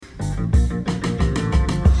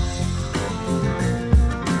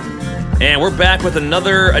And we're back with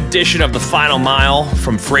another edition of The Final Mile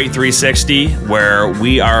from Freight 360, where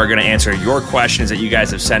we are going to answer your questions that you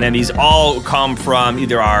guys have sent in. These all come from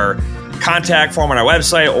either our contact form on our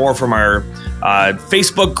website or from our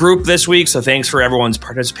Facebook group this week. So thanks for everyone's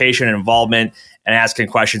participation and involvement and asking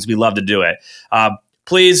questions. We love to do it.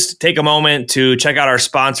 Please take a moment to check out our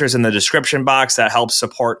sponsors in the description box that helps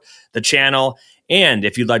support the channel. And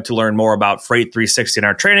if you'd like to learn more about Freight 360 and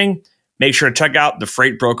our training, make sure to check out the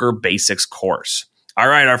Freight Broker Basics course. All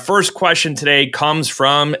right, our first question today comes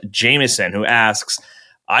from Jameson, who asks,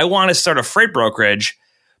 I want to start a freight brokerage,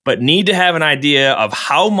 but need to have an idea of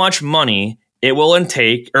how much money it will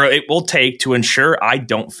take to ensure I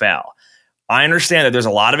don't fail. I understand that there's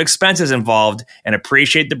a lot of expenses involved and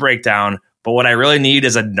appreciate the breakdown, but what I really need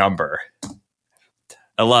is a number.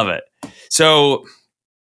 I love it. So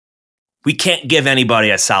we can't give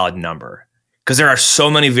anybody a solid number, because there are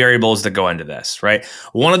so many variables that go into this, right?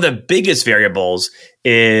 One of the biggest variables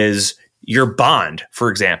is your bond,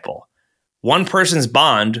 for example. One person's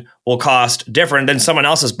bond will cost different than someone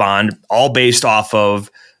else's bond, all based off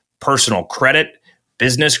of personal credit,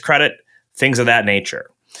 business credit, things of that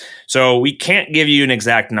nature. So we can't give you an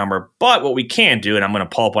exact number, but what we can do, and I'm going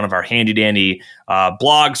to pull up one of our handy dandy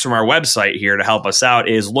blogs from our website here to help us out,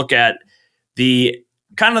 is look at the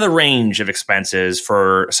kind of the range of expenses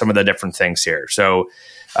for some of the different things here. So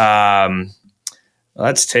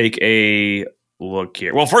let's take a look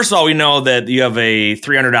here. Well, first of all, we know that you have a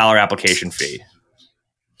 $300 application fee.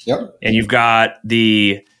 Yep. And you've got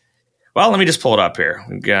let me just pull it up here.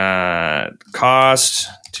 We've got cost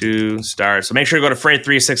to start. So make sure you go to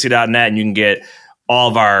freight360.net and you can get all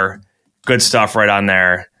of our good stuff right on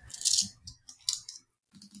there.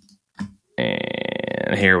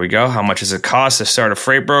 And here we go. How much does it cost to start a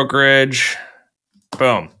freight brokerage?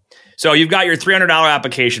 Boom. So you've got your $300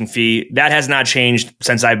 application fee. That has not changed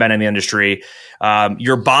since I've been in the industry.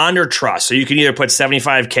 Your bond or trust. So you can either put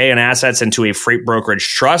 $75K in assets into a freight brokerage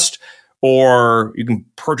trust, or you can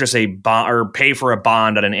purchase a bond or pay for a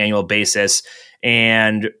bond on an annual basis.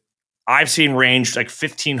 And I've seen range like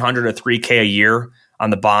 $1,500 to $3K a year on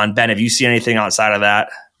the bond. Ben, have you seen anything outside of that?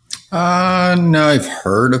 No, I've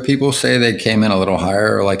heard of people say they came in a little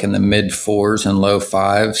higher, like in the mid 4s and low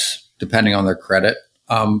 5s, depending on their credit.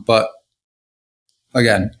 But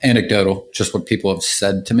again, anecdotal, just what people have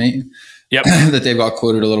said to me. Yep. That they've got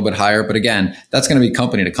quoted a little bit higher. But again, that's going to be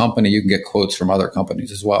company to company. You can get quotes from other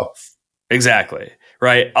companies as well. Exactly.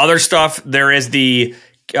 Right. Other stuff, there is the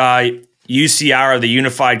UCR, the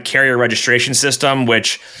Unified Carrier Registration System,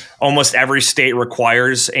 which almost every state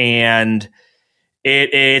requires, and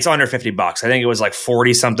it's under $50. I think it was like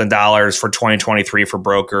 $40 something for 2023 for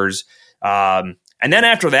brokers. And then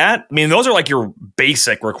after that, I mean, those are like your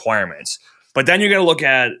basic requirements. But then you're going to look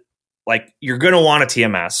at, like, you're going to want a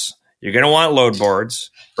TMS. You're going to want load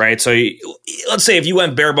boards, right? So let's say if you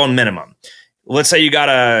went bare bone minimum, let's say you got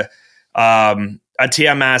a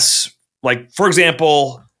TMS, like, for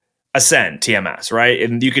example, Ascend TMS, right?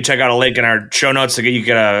 And you can check out a link in our show notes to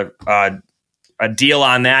get a deal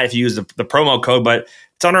on that if you use the promo code, but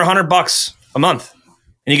it's under $100 a month,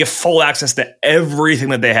 and you get full access to everything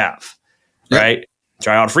that they have, right?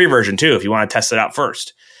 Try out a free version too if you want to test it out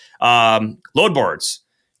first. Load boards,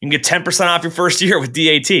 you can get 10% off your first year with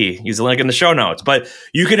DAT. Use the link in the show notes, but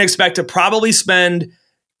you can expect to probably spend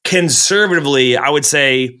conservatively, I would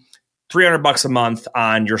say, $300 a month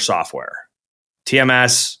on your software,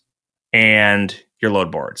 TMS, and your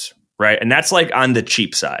load boards, right? And that's like on the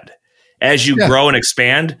cheap side. As you grow and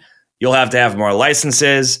expand, you'll have to have more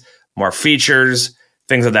licenses, more features,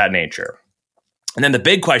 things of that nature. And then the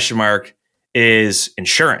big question mark is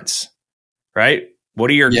insurance, right?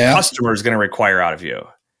 What are your customers going to require out of you?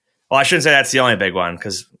 Well, I shouldn't say that's the only big one,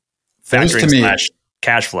 because factoring /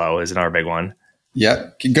 cash flow is another big one. Yeah.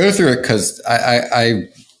 Go through it, because I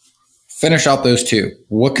finish out those two.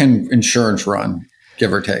 What can insurance run,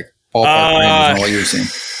 give or take? Ballpark ranges on what you've seen.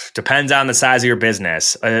 Depends on the size of your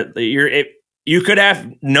business. You could have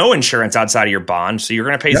no insurance outside of your bond, so you're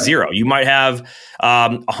going to pay zero. You might have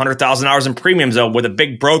 $100,000 in premiums, though, with a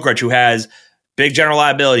big brokerage who has big general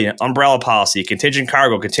liability, umbrella policy, contingent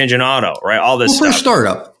cargo, contingent auto, right? All this stuff. For a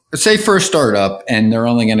startup, say for a startup, and they're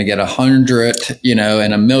only going to get 100,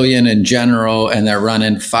 and $1 million in general, and they're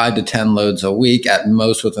running 5 to 10 loads a week at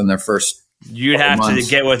most within their first. You'd have to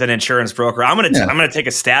get with an insurance broker. I'm going to take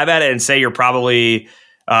a stab at it and say you're probably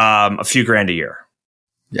a few grand a year.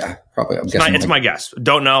 Yeah, probably. It's my guess.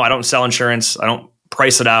 Don't know. I don't sell insurance. I don't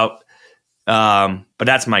price it out. But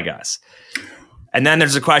that's my guess. And then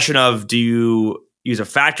there's a question of, do you use a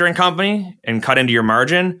factoring company and cut into your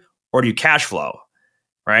margin, or do you cash flow?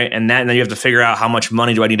 right? And then you have to figure out how much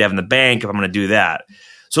money do I need to have in the bank if I'm going to do that.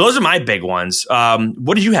 So those are my big ones.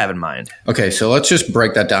 What did you have in mind? Okay, so let's just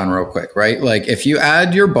break that down real quick, right? Like if you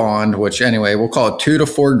add your bond, which anyway, we'll call it $2,000 to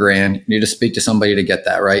 $4,000, you need to speak to somebody to get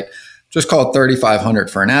that, right? Just call it $3,500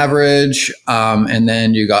 for an average. And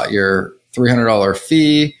then you got your $300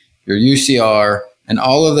 fee, your UCR, and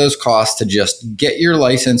all of those costs to just get your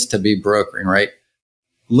license to be brokering, right?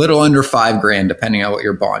 Little under $5,000, depending on what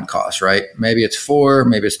your bond costs, right? Maybe it's $4,000,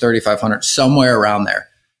 maybe it's $3,500, somewhere around there.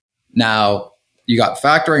 Now, you got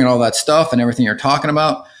factoring and all that stuff and everything you're talking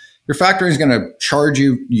about. Your factoring is going to charge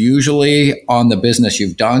you usually on the business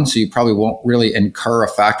you've done. So you probably won't really incur a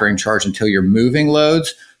factoring charge until you're moving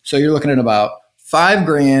loads. So you're looking at about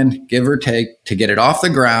 $5,000, give or take, to get it off the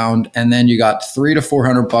ground. And then you got $300 to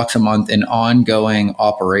 $400 a month in ongoing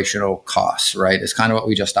operational costs, right? It's kind of what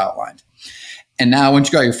we just outlined. And now once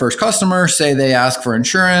you got your first customer, say they ask for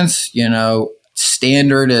insurance,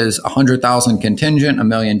 standard is 100,000 contingent, $1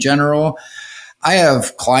 million general. I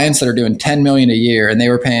have clients that are doing 10 million a year and they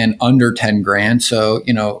were paying under 10 grand. So,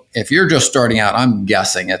 if you're just starting out, I'm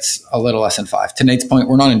guessing it's a little less than 5. To Nate's point,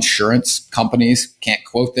 we're not insurance companies, can't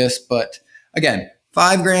quote this, but again,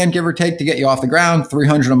 $5,000, give or take, to get you off the ground,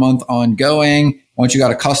 $300 a month ongoing. Once you got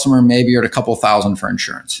a customer, maybe you're at a couple thousand for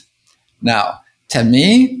insurance. Now, to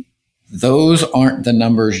me, those aren't the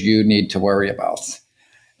numbers you need to worry about.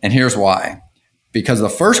 And here's why. Because the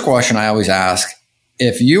first question I always ask,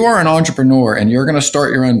 if you are an entrepreneur and you're going to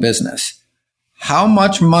start your own business, how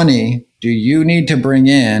much money do you need to bring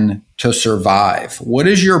in to survive? What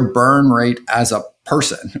is your burn rate as a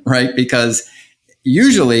person, right? Because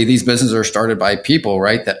usually these businesses are started by people,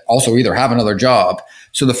 right, that also either have another job.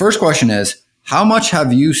 So the first question is, how much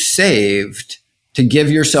have you saved to give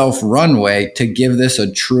yourself runway to give this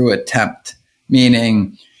a true attempt?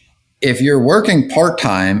 Meaning, if you're working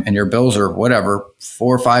part-time and your bills are whatever, $4,000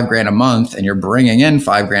 or $5,000 a month, and you're bringing in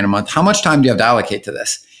 $5,000 a month, how much time do you have to allocate to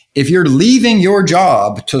this? If you're leaving your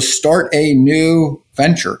job to start a new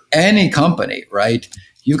venture, any company, right,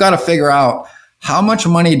 you've got to figure out how much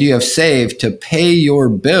money do you have saved to pay your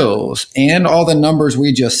bills and all the numbers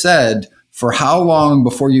we just said for how long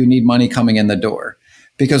before you need money coming in the door.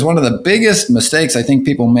 Because one of the biggest mistakes I think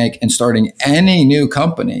people make in starting any new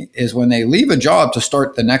company is when they leave a job to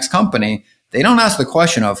start the next company, they don't ask the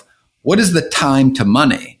question of what is the time to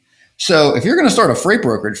money? So if you're going to start a freight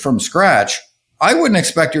brokerage from scratch, I wouldn't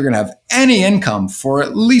expect you're going to have any income for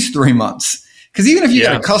at least 3 months. Because even if you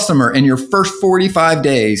get a customer in your first 45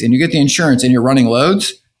 days and you get the insurance and you're running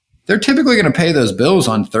loads, they're typically going to pay those bills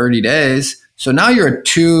on 30 days. So now you're at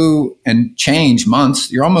 2 and change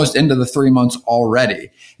months. You're almost into the 3 months already.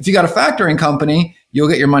 If you got a factoring company, you'll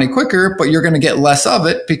get your money quicker, but you're going to get less of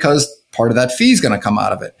it because part of that fee is going to come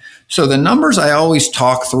out of it. So the numbers I always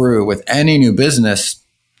talk through with any new business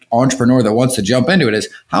entrepreneur that wants to jump into it is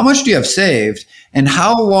how much do you have saved and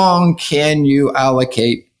how long can you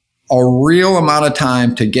allocate a real amount of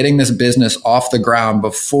time to getting this business off the ground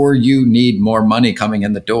before you need more money coming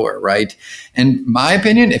in the door, right? And my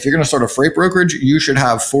opinion, if you're going to start a freight brokerage, you should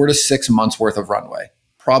have 4 to 6 months worth of runway,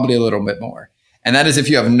 probably a little bit more. And that is if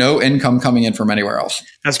you have no income coming in from anywhere else.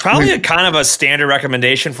 That's probably a kind of a standard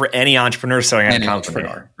recommendation for any entrepreneur starting a company,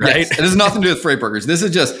 right? Yes. It has nothing to do with freight brokers. This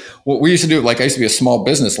is just what we used to do. Like I used to be a small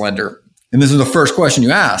business lender. And this is the first question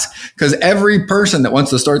you ask because every person that wants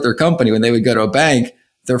to start their company, when they would go to a bank,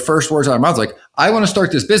 their first words out of their mouth like, I want to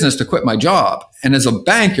start this business to quit my job. And as a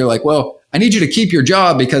bank, you're like, well, I need you to keep your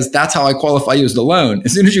job because that's how I qualify you as the loan.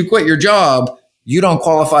 As soon as you quit your job, you don't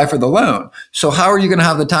qualify for the loan. So how are you going to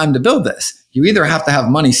have the time to build this? You either have to have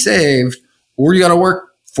money saved or you got to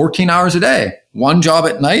work 14 hours a day, one job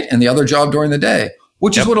at night and the other job during the day,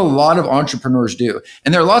 which is what a lot of entrepreneurs do.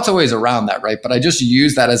 And there are lots of ways around that, right? But I just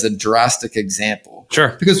use that as a drastic example.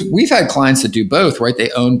 Sure. Because we've had clients that do both, right?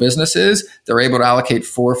 They own businesses. They're able to allocate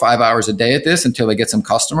 4 or 5 hours a day at this until they get some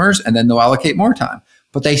customers and then they'll allocate more time.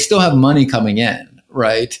 But they still have money coming in,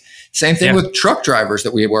 right? Same thing with truck drivers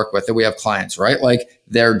that we work with, that we have clients, right? Like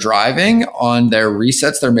they're driving on their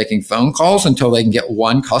resets. They're making phone calls until they can get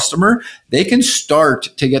one customer. They can start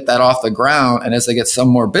to get that off the ground. And as they get some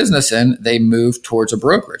more business in, they move towards a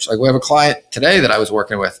brokerage. Like we have a client today that I was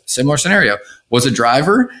working with, similar scenario, was a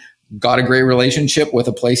driver, got a great relationship with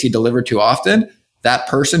a place he delivered to often. That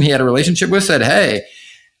person he had a relationship with said, hey,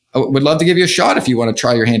 I would love to give you a shot if you want to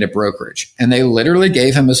try your hand at brokerage. And they literally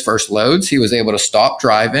gave him his first loads. He was able to stop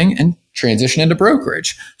driving and transition into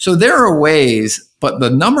brokerage. So there are ways, but the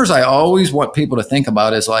numbers I always want people to think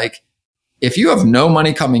about is like, if you have no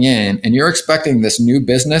money coming in and you're expecting this new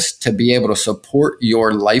business to be able to support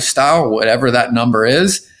your lifestyle, whatever that number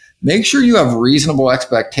is, make sure you have reasonable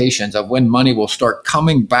expectations of when money will start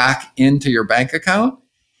coming back into your bank account,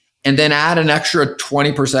 and then add an extra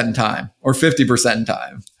 20% in time or 50% in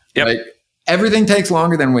time. Yep. Right? Everything takes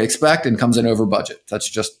longer than we expect and comes in over budget. That's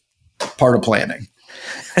just part of planning.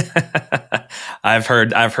 I've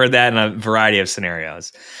heard that in a variety of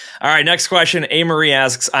scenarios. All right, next question. A. Marie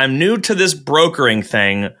asks, I'm new to this brokering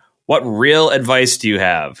thing. What real advice do you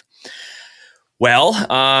have? Well,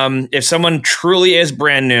 if someone truly is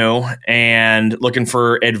brand new and looking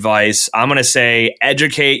for advice, I'm going to say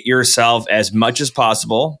educate yourself as much as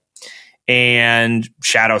possible and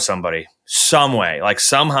shadow somebody some way. Like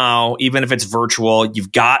somehow, even if it's virtual,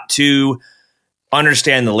 you've got to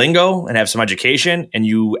understand the lingo and have some education, and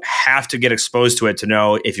you have to get exposed to it to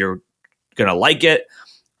know if you're going to like it.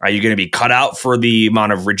 Are you going to be cut out for the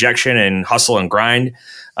amount of rejection and hustle and grind?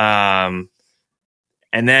 And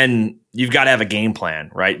then you've got to have a game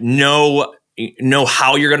plan, right? Know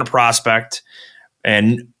how you're going to prospect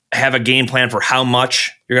and have a game plan for how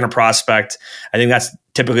much you're going to prospect. I think that's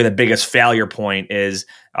typically the biggest failure point is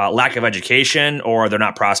lack of education, or they're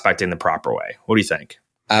not prospecting the proper way. What do you think?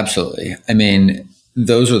 Absolutely. I mean,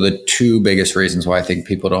 those are the two biggest reasons why I think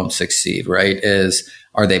people don't succeed, right?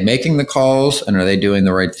 Are they making the calls, and are they doing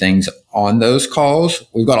the right things on those calls?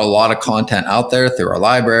 We've got a lot of content out there through our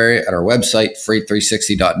library, at our website,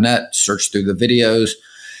 freight360.net. Search through the videos.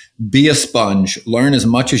 Be a sponge. Learn as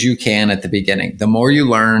much as you can at the beginning. The more you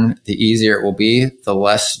learn, the easier it will be. The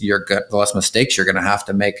less mistakes you're going to have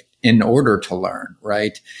to make in order to learn,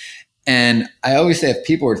 right? And I always say, if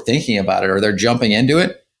people are thinking about it or they're jumping into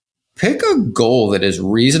it, pick a goal that is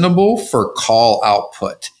reasonable for call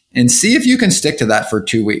output and see if you can stick to that for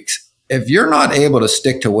 2 weeks. If you're not able to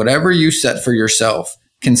stick to whatever you set for yourself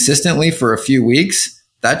consistently for a few weeks,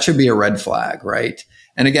 that should be a red flag, right?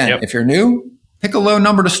 And again, If you're new, pick a low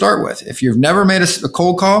number to start with. If you've never made a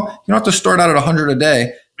cold call, you don't have to start out at 100 a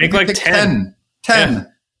day. Make like 10,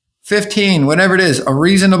 15, whatever it is, a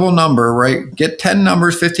reasonable number, right? Get 10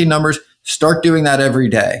 numbers, 15 numbers, start doing that every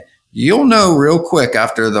day. You'll know real quick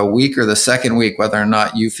after the week or the second week whether or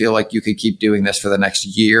not you feel like you could keep doing this for the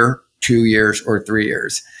next year, 2 years, or 3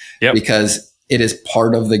 years. Yep. Because it is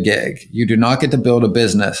part of the gig. You do not get to build a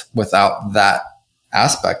business without that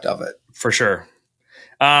aspect of it. For sure.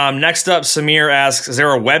 Next up, Samir asks, is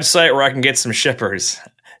there a website where I can get some shippers?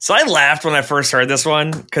 So I laughed when I first heard this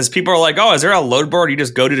one because people are like, oh, is there a load board you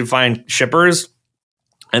just go to find shippers?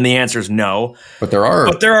 And the answer is no. But there are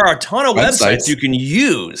a ton of websites you can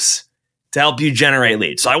use to help you generate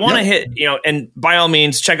leads. So I want to hit, and by all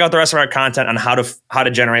means, check out the rest of our content on how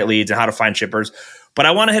to generate leads and how to find shippers. But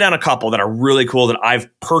I want to hit on a couple that are really cool that I've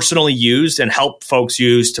personally used and helped folks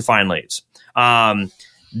use to find leads.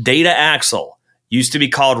 Data Axle used to be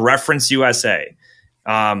called Reference USA.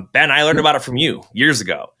 Ben, I learned about it from you years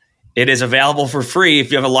ago. It is available for free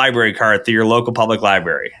if you have a library card through your local public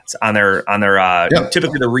library. It's on their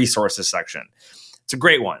typically the resources section. It's a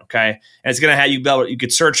great one, okay? And it's going to have you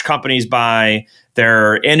could search companies by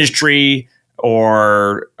their industry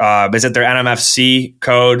or is it their NMFC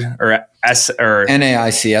code or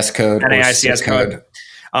NAICS code? NAICS code.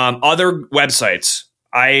 Other websites.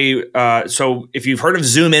 So if you've heard of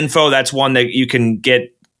Zoom Info, that's one that you can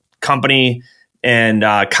get company and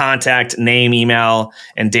contact, name, email,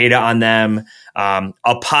 and data on them.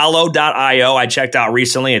 Apollo.io, I checked out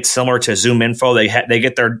recently. It's similar to Zoom Info. They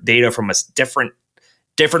get their data from a different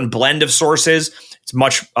blend of sources. It's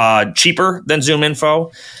much cheaper than Zoom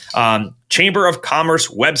Info. Chamber of Commerce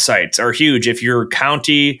websites are huge. If your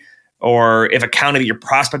county or if a county that you're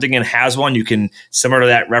prospecting in has one, you can, similar to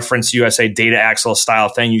that Reference USA Data Axle style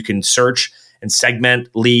thing, you can search and segment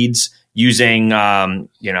leads using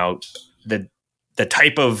the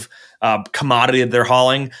type of commodity that they're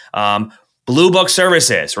hauling. Blue Book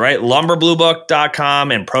services, right?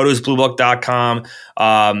 Lumberbluebook.com and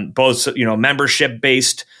ProduceBlueBook.com, both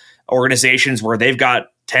membership-based organizations where they've got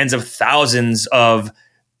tens of thousands of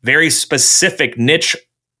very specific niche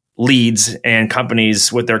leads and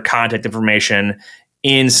companies with their contact information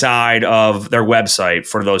inside of their website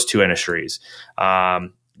for those two industries.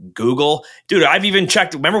 Google, dude, I've even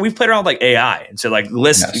checked. Remember, we've played around with like AI and so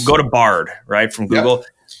go to Bard, right? From Google,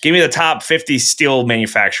 give me the top 50 steel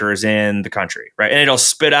manufacturers in the country, right? And it'll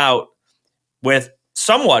spit out with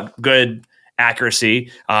somewhat good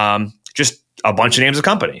accuracy, just a bunch of names of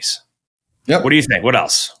companies. Yep. What do you think? What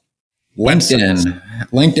else?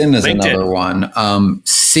 LinkedIn is another one.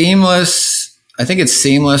 Seamless, I think it's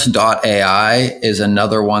seamless.ai is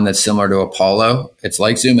another one that's similar to Apollo. It's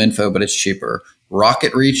like Zoom Info, but it's cheaper.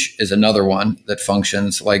 Rocket Reach is another one that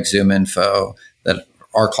functions like Zoom Info that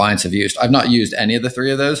our clients have used. I've not used any of the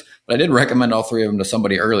three of those, but I did recommend all three of them to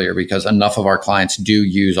somebody earlier because enough of our clients do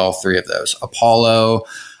use all three of those: Apollo,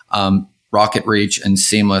 Rocket Reach, and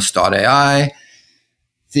Seamless.ai.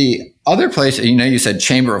 The other place, you said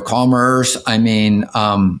Chamber of Commerce. I mean,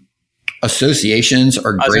 associations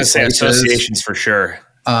are great places. Associations for sure.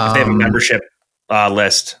 If they have a membership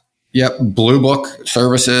list. Yep. Blue Book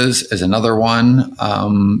Services is another one.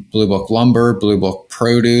 Blue Book Lumber, Blue Book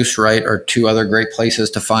Produce, right, are two other great places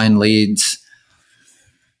to find leads.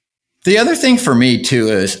 The other thing for me too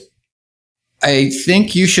is I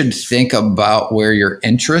think you should think about where your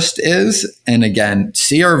interest is. And again,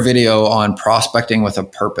 see our video on prospecting with a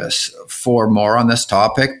purpose for more on this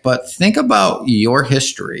topic, but think about your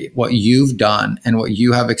history, what you've done and what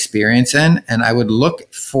you have experience in. And I would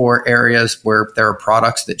look for areas where there are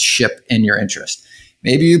products that ship in your interest.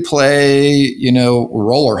 Maybe you play,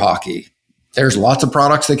 roller hockey. There's lots of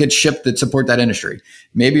products that get shipped that support that industry.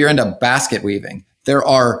 Maybe you're into basket weaving. There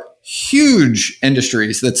are huge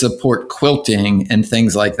industries that support quilting and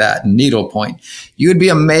things like that, needlepoint. You would be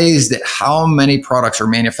amazed at how many products are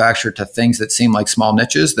manufactured to things that seem like small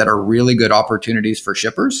niches that are really good opportunities for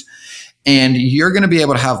shippers. And you're going to be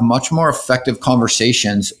able to have much more effective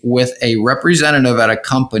conversations with a representative at a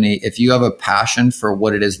company if you have a passion for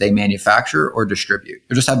what it is they manufacture or distribute.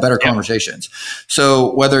 You'll just have better conversations.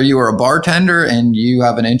 So whether you are a bartender and you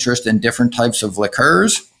have an interest in different types of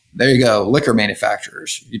liqueurs, there you go. Liquor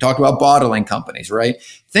manufacturers. You talked about bottling companies, right?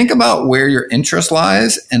 Think about where your interest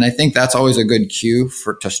lies. And I think that's always a good cue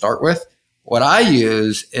to start with. What I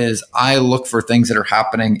use is I look for things that are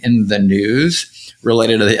happening in the news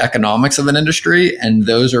related to the economics of an industry. And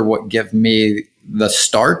those are what give me the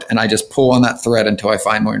start. And I just pull on that thread until I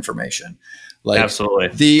find more information. Absolutely.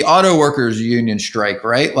 The auto workers union strike,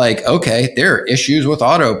 right? Okay, there are issues with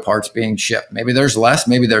auto parts being shipped. Maybe there's less,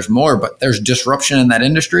 maybe there's more, but there's disruption in that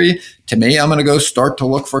industry. To me, I'm going to go start to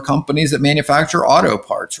look for companies that manufacture auto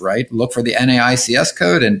parts, right? Look for the NAICS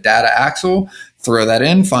code and data axle, throw that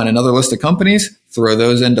in, find another list of companies, throw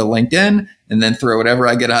those into LinkedIn, and then throw whatever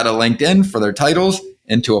I get out of LinkedIn for their titles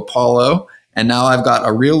into Apollo. And now I've got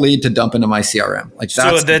a real lead to dump into my CRM.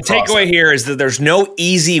 So the takeaway here is that there's no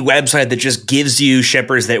easy website that just gives you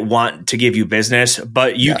shippers that want to give you business,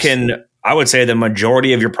 but you can, I would say the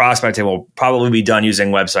majority of your prospecting will probably be done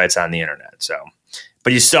using websites on the internet. So,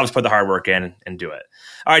 but you still have to put the hard work in and do it.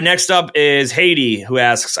 All right. Next up is Haiti, who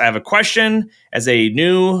asks, I have a question. As a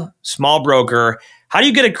new small broker, how do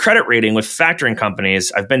you get a credit rating with factoring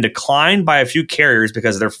companies? I've been declined by a few carriers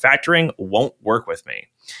because their factoring won't work with me.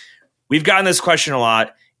 We've gotten this question a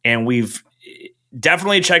lot, and we've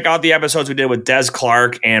definitely checked out the episodes we did with Des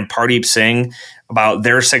Clark and Pardeep Singh about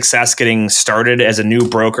their success getting started as a new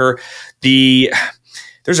broker. There's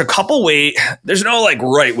a couple ways. There's no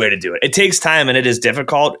right way to do it. It takes time and it is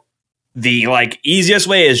difficult. The easiest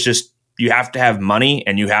way is just you have to have money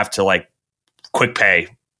and you have to quick pay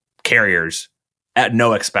carriers at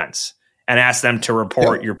no expense and ask them to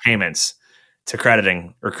report your payments to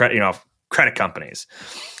crediting or credit companies.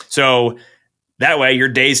 So that way your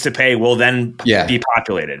days to pay will then be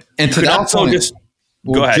populated. And you to that point,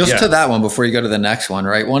 go ahead. To that one before you go to the next one,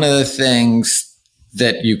 right? One of the things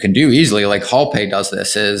that you can do easily, like HallPay does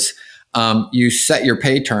this, is you set your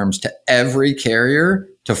pay terms to every carrier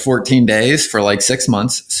to 14 days for 6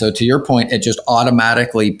 months. So to your point, it just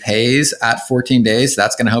automatically pays at 14 days.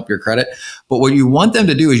 That's going to help your credit. But what you want them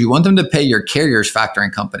to do is you want them to pay your carrier's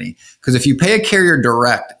factoring company. Because if you pay a carrier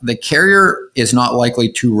direct, the carrier is not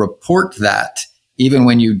likely to report that even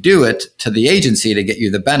when you do it to the agency to get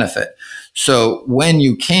you the benefit. So when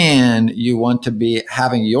you can, you want to be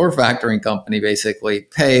having your factoring company basically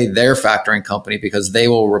pay their factoring company because they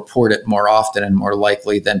will report it more often and more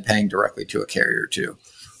likely than paying directly to a carrier too.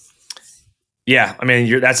 Yeah, I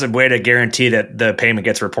mean, that's a way to guarantee that the payment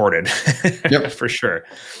gets reported. Yep. For sure.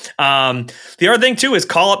 The other thing, too, is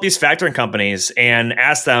call up these factoring companies and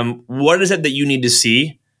ask them, what is it that you need to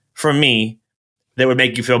see from me that would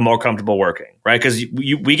make you feel more comfortable working, right? Because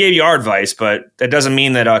we gave you our advice, but that doesn't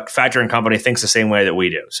mean that a factoring company thinks the same way that we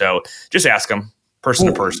do. So just ask them person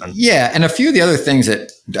to person. Yeah, and a few of the other things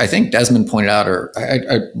that I think Desmond pointed out, or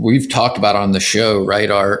we've talked about on the show,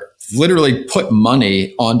 right, are literally put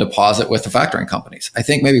money on deposit with the factoring companies. I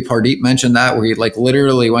think maybe Pardeep mentioned that, where he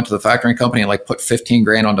literally went to the factoring company and put 15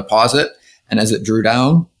 grand on deposit. And as it drew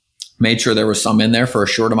down, made sure there was some in there for a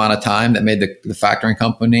short amount of time that made the factoring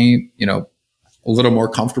company, a little more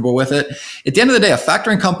comfortable with it. At the end of the day, a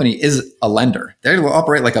factoring company is a lender. They will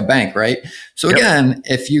operate like a bank, right? So again,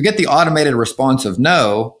 if you get the automated response of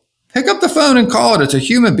no, pick up the phone and call it. It's a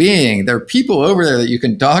human being. There are people over there that you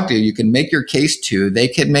can talk to. You can make your case to. They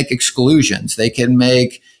can make exclusions. They can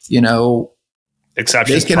make,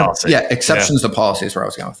 exceptions to policy. Yeah, exceptions to policy is where I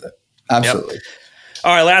was going with it. Absolutely. Yep.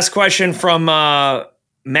 All right, last question from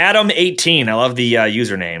Madam18. I love the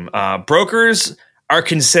username. Brokers are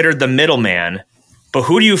considered the middleman, but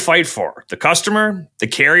who do you fight for? The customer, the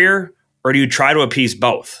carrier, or do you try to appease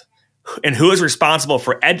both? And who is responsible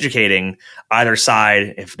for educating either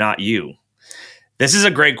side, if not you? This is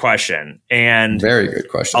a great question. And very good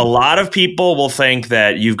question. A lot of people will think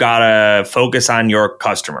that you've got to focus on your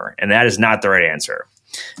customer, and that is not the right answer.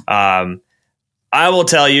 I will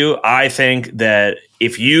tell you, I think that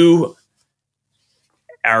if you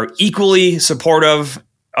are equally supportive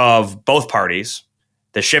of both parties,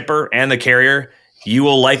 the shipper and the carrier, you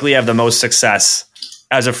will likely have the most success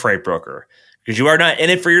as a freight broker, because you are not in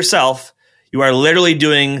it for yourself. You are literally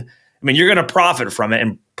you're going to profit from it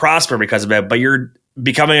and prosper because of it, but you're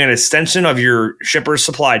becoming an extension of your shipper's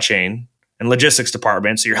supply chain and logistics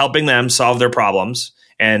department. So you're helping them solve their problems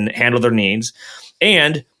and handle their needs.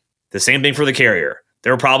 And the same thing for the carrier.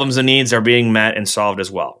 Their problems and needs are being met and solved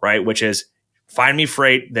as well, right? Which is find me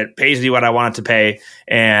freight that pays me what I want it to pay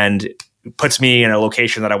and puts me in a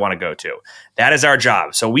location that I want to go to. That is our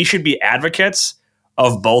job. So we should be advocates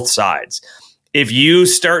of both sides. If you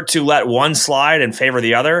start to let one slide and favor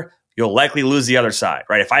the other, you'll likely lose the other side,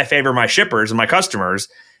 right? If I favor my shippers and my customers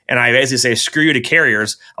and I basically say, screw you to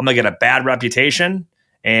carriers, I'm going to get a bad reputation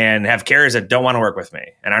and have carriers that don't want to work with me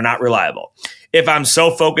and are not reliable. If I'm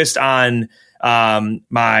so focused on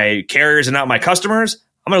my carriers and not my customers,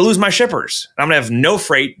 I'm going to lose my shippers. I'm going to have no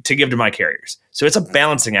freight to give to my carriers. So it's a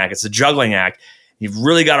balancing act. It's a juggling act. You've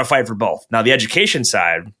really got to fight for both. Now, the education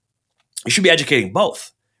side, you should be educating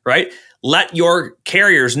both, right? Let your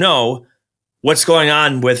carriers know what's going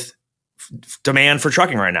on with demand for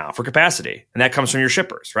trucking right now, for capacity. And that comes from your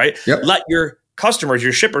shippers, right? Yep. Let your customers,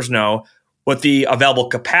 your shippers know what the available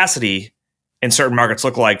capacity in certain markets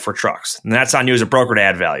look like for trucks. And that's on you as a broker to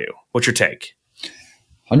add value. What's your take?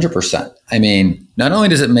 100%. I mean, not only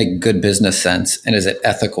does it make good business sense and is it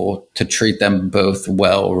ethical to treat them both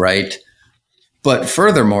well, right? But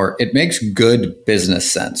furthermore, it makes good business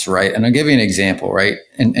sense, right? And I'll give you an example, right?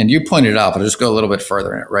 And you pointed it out, but I'll just go a little bit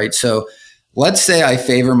further in it, right? So let's say I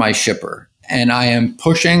favor my shipper and I am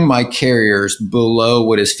pushing my carriers below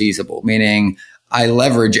what is feasible, meaning I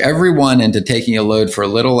leverage everyone into taking a load for a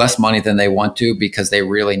little less money than they want to because they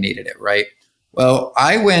really needed it, right? Well,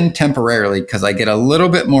 I win temporarily because I get a little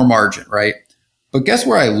bit more margin, right? But guess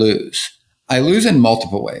where I lose? I lose in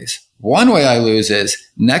multiple ways. One way I lose is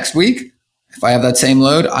next week, if I have that same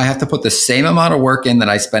load, I have to put the same amount of work in that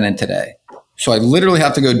I spent in today. So I literally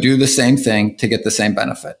have to go do the same thing to get the same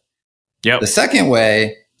benefit. Yep. The second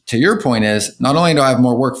way, to your point, is not only do I have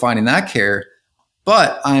more work finding that carrier,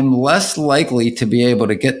 but I'm less likely to be able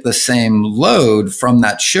to get the same load from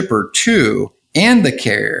that shipper too, and the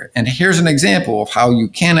carrier. And here's an example of how you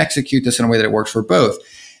can execute this in a way that it works for both.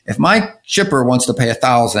 If my shipper wants to pay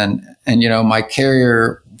 $1,000 and, my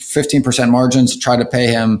carrier 15% margins try to pay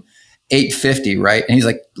him $850, right? And he's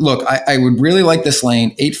like, look, I would really like this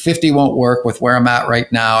lane. $850 won't work with where I'm at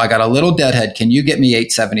right now. I got a little deadhead. Can you get me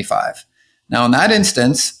 $875? Now, in that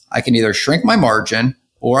instance, I can either shrink my margin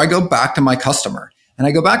or I go back to my customer. And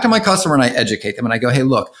I go back to my customer and I educate them and I go, hey,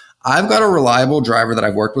 look, I've got a reliable driver that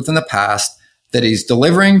I've worked with in the past that he's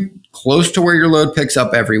delivering close to where your load picks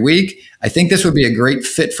up every week. I think this would be a great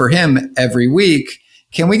fit for him every week.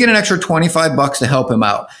 Can we get an extra $25 to help him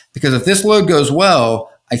out? Because if this load goes well,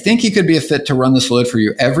 I think he could be a fit to run this load for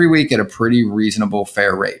you every week at a pretty reasonable,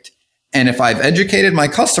 fair rate. And if I've educated my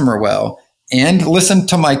customer well and listened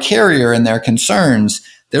to my carrier and their concerns,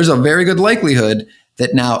 there's a very good likelihood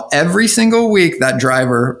that now every single week that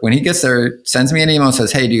driver, when he gets there, sends me an email and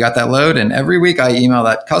says, hey, do you got that load? And every week I email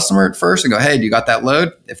that customer at first and go, hey, do you got that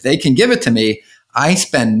load? If they can give it to me, I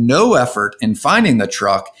spend no effort in finding the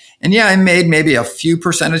truck. And yeah, I made maybe a few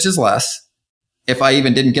percentages less if I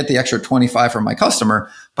even didn't get the extra 25 from my customer,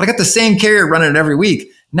 but I got the same carrier running it every week.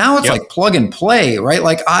 Now it's like plug and play, right?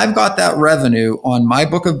 Like I've got that revenue on my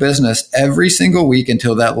book of business every single week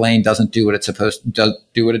until that lane doesn't do what it's supposed to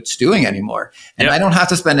do what it's doing anymore. And I don't have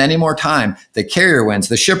to spend any more time. The carrier wins,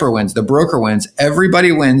 the shipper wins, the broker wins.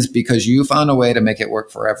 Everybody wins because you found a way to make it work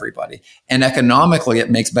for everybody. And economically, it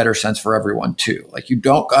makes better sense for everyone too. Like you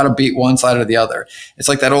don't got to beat one side or the other. It's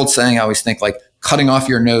like that old saying I always think, like, cutting off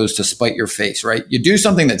your nose to spite your face, right? You do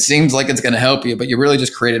something that seems like it's going to help you, but you really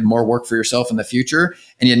just created more work for yourself in the future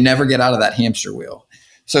and you never get out of that hamster wheel.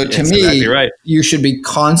 So to me, exactly right. You should be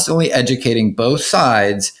constantly educating both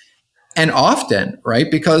sides And often,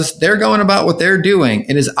 right, because they're going about what they're doing,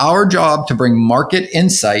 it is our job to bring market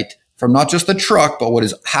insight from not just the truck, but what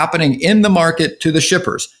is happening in the market to the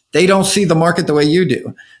shippers. They don't see the market the way you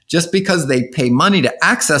do. Just because they pay money to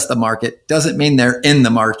access the market doesn't mean they're in the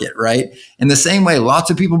market, right? In the same way, lots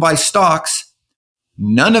of people buy stocks.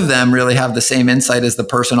 None of them really have the same insight as the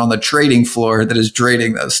person on the trading floor that is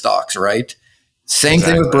trading those stocks, right? Same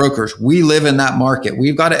thing with brokers. We live in that market.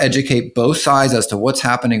 We've got to educate both sides as to what's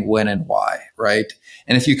happening, when, and why, right?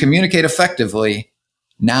 And if you communicate effectively,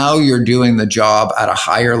 now you're doing the job at a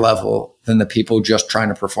higher level than the people just trying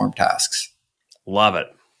to perform tasks. Love it.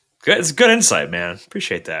 Good. It's good insight, man.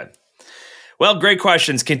 Appreciate that. Well, great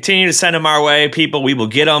questions. Continue to send them our way, people. We will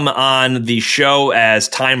get them on the show as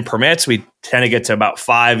time permits. We tend to get to about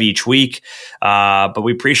 5 each week. But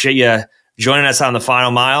we appreciate you joining us on the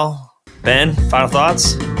Final Mile. Ben, final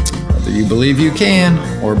thoughts? Whether you believe you can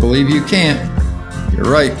or believe you can't, you're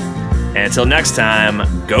right. And until next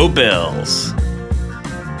time, go Bills.